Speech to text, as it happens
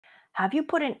Have you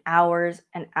put in hours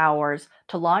and hours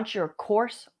to launch your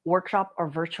course, workshop, or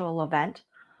virtual event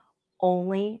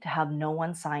only to have no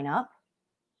one sign up?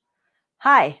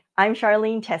 Hi, I'm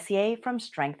Charlene Tessier from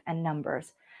Strength and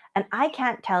Numbers, and I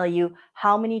can't tell you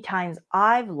how many times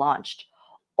I've launched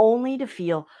only to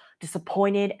feel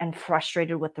disappointed and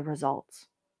frustrated with the results.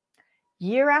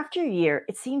 Year after year,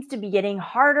 it seems to be getting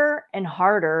harder and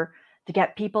harder to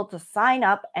get people to sign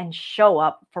up and show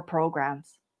up for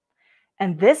programs.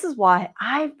 And this is why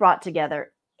I've brought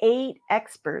together 8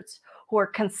 experts who are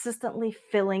consistently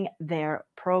filling their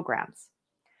programs.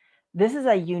 This is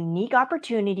a unique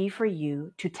opportunity for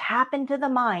you to tap into the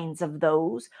minds of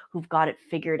those who've got it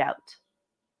figured out.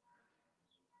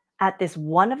 At this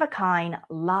one of a kind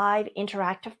live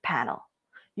interactive panel,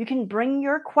 you can bring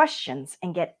your questions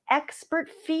and get expert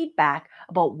feedback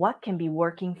about what can be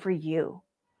working for you.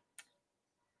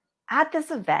 At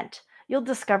this event, you'll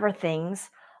discover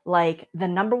things like the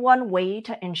number one way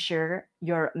to ensure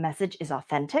your message is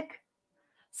authentic,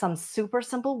 some super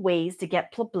simple ways to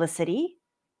get publicity,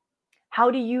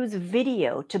 how to use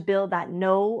video to build that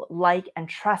know, like, and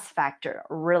trust factor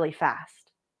really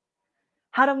fast,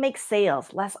 how to make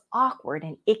sales less awkward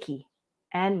and icky,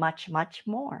 and much, much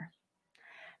more.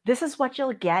 This is what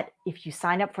you'll get if you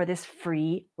sign up for this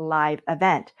free live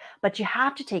event, but you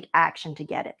have to take action to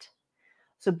get it.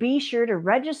 So be sure to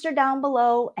register down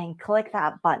below and click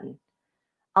that button.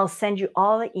 I'll send you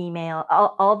all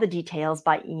the details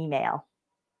by email.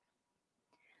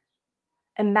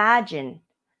 Imagine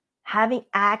having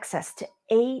access to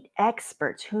 8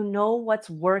 experts who know what's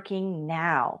working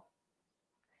now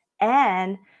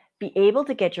and be able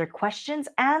to get your questions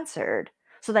answered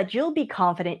so that you'll be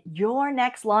confident your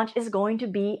next launch is going to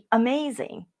be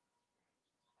amazing.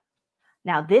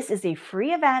 Now, this is a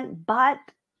free event, but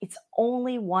it's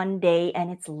only one day and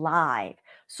it's live.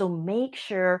 So make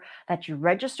sure that you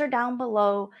register down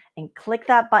below and click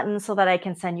that button so that I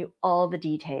can send you all the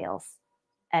details.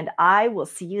 And I will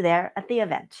see you there at the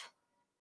event.